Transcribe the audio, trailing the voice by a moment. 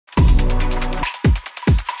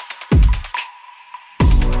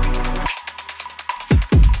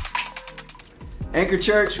Anchor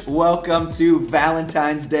Church, welcome to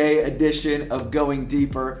Valentine's Day edition of Going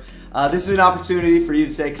Deeper. This is an opportunity for you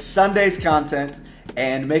to take Sunday's content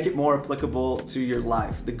and make it more applicable to your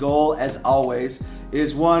life. The goal, as always,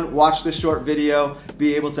 is one, watch this short video,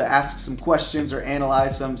 be able to ask some questions or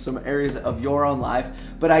analyze some areas of your own life.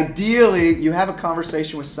 But ideally, you have a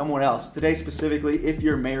conversation with someone else. Today specifically, if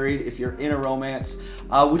you're married, if you're in a romance,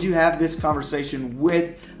 would you have this conversation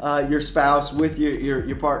with your spouse, with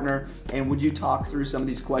your partner, and would you talk through some of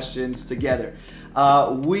these questions together?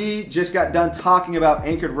 We just got done talking about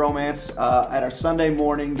anchored romance at our Sunday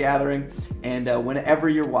morning gathering, and whenever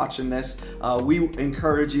you're watching this, we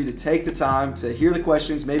encourage you to take the time to hear the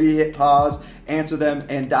questions, maybe hit pause, answer them,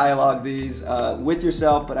 and dialogue these with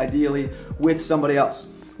yourself, but ideally with somebody else.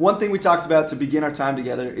 One thing we talked about to begin our time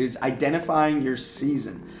together is identifying your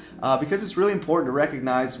season. Because it's really important to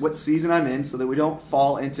recognize what season I'm in so that we don't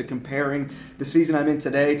fall into comparing the season I'm in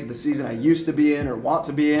today to the season I used to be in or want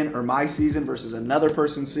to be in, or my season versus another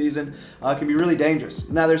person's season. It can be really dangerous.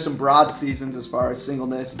 Now, there's some broad seasons as far as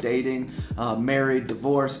singleness, dating, married,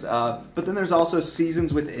 divorced, but then there's also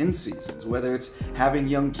seasons within seasons, whether it's having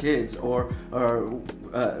young kids or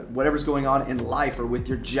whatever's going on in life or with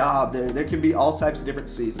your job. There can be all types of different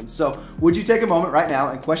seasons. So would you take a moment right now,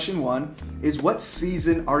 and question one is, what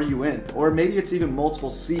season are you in? Or maybe it's even multiple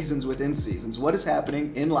seasons within seasons. What is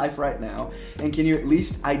happening in life right now? And can you at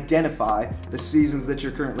least identify the seasons that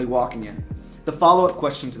you're currently walking in? The follow-up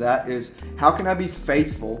question to that is, how can I be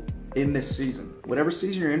faithful in this season? Whatever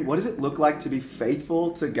season you're in, what does it look like to be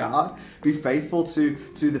faithful to God? Be faithful to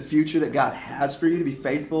the future that God has for you, to be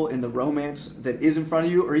faithful in the romance that is in front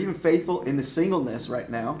of you, or even faithful in the singleness right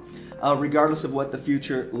now, regardless of what the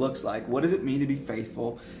future looks like. What does it mean to be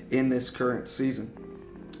faithful in this current season?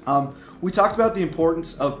 We talked about the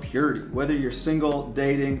importance of purity. Whether you're single,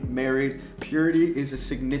 dating, married, purity is a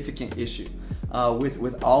significant issue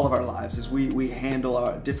with all of our lives as we handle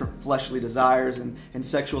our different fleshly desires and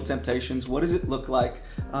sexual temptations. What does it look like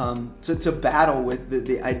to battle with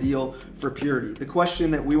the ideal for purity? The question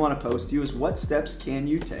that we want to pose to you is, what steps can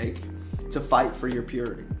you take to fight for your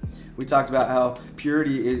purity? We talked about how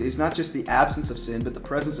purity is not just the absence of sin, but the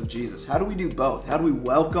presence of Jesus. How do we do both? How do we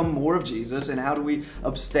welcome more of Jesus, and how do we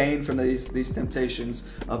abstain from these temptations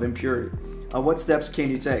of impurity? What steps can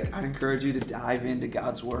you take? I'd encourage you to dive into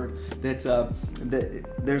God's Word. That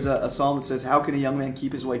there's a psalm that says, how can a young man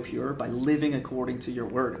keep his way pure? By living according to your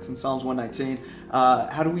Word. It's in Psalms 119.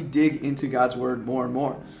 How do we dig into God's Word more and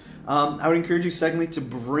more? I would encourage you, secondly, to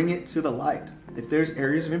bring it to the light. If there's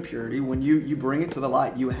areas of impurity, when you bring it to the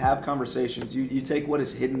light, you have conversations, you take what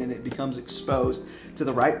is hidden and it becomes exposed to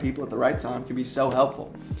the right people at the right time, can be so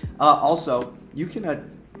helpful. Also, you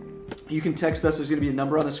can text us. There's going to be a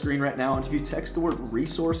number on the screen right now, and if you text the word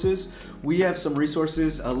resources, we have some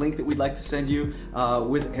resources, a link that we'd like to send you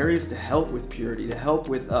with areas to help with purity, to help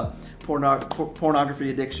with pornography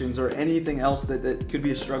addictions, or anything else that could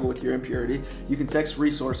be a struggle with your impurity. You can text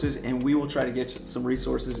resources, and we will try to get some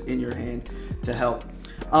resources in your hand to help.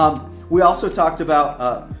 We also talked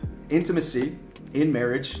about intimacy in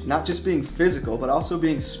marriage, not just being physical, but also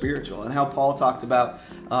being spiritual, and how Paul talked about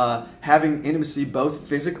having intimacy both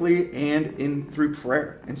physically and through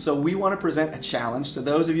prayer. And so we want to present a challenge to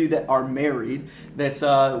those of you that are married,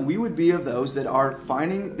 that we would be of those that are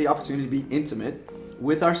finding the opportunity to be intimate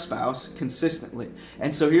with our spouse consistently.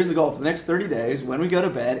 And so here's the goal for the next 30 days. When we go to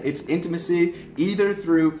bed, it's intimacy either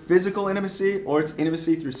through physical intimacy, or it's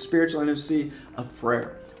intimacy through spiritual intimacy of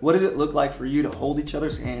prayer. What does it look like for you to hold each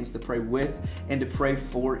other's hands, to pray with and to pray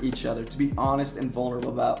for each other, to be honest and vulnerable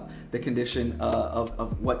about the condition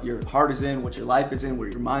of what your heart is in, what your life is in, where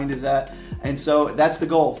your mind is at? And so that's the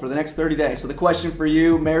goal for the next 30 days. So the question for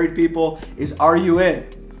you, married people, is, are you in?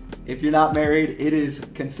 If you're not married, it is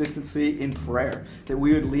consistency in prayer, that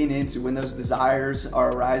we would lean into when those desires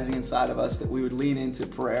are arising inside of us, that we would lean into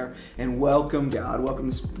prayer and welcome God,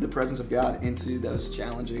 welcome the presence of God into those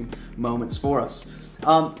challenging moments for us.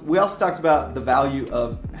 We also talked about the value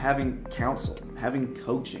of having counsel, having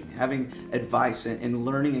coaching, having advice, and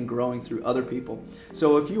learning and growing through other people.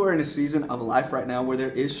 So if you are in a season of life right now where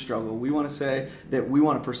there is struggle, we want to say that we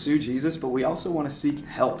want to pursue Jesus, but we also want to seek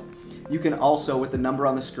help. You can also, with the number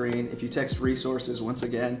on the screen, if you text resources, once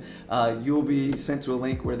again, you will be sent to a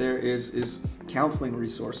link where there is counseling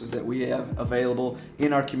resources that we have available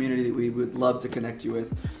in our community that we would love to connect you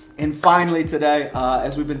with. And finally today,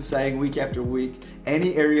 as we've been saying week after week,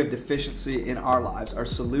 any area of deficiency in our lives, our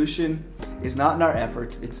solution is not in our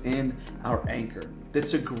efforts, it's in our anchor. that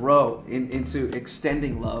to grow into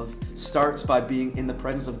extending love starts by being in the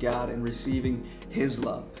presence of God and receiving His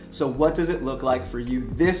love. So what does it look like for you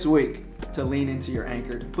this week to lean into your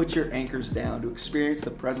anchor, to put your anchors down, to experience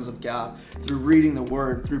the presence of God through reading the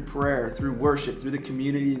Word, through prayer, through worship, through the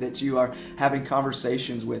community that you are having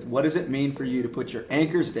conversations with? What does it mean for you to put your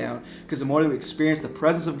anchors down? Because the more that we experience the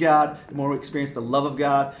presence of God, the more we experience the love of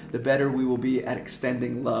God, the better we will be at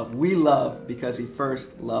extending love. We love because He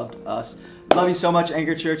first loved us. Love you so much,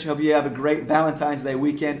 Anchor Church. Hope you have a great Valentine's Day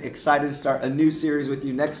weekend. Excited to start a new series with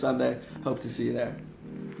you next Sunday. Hope to see you there.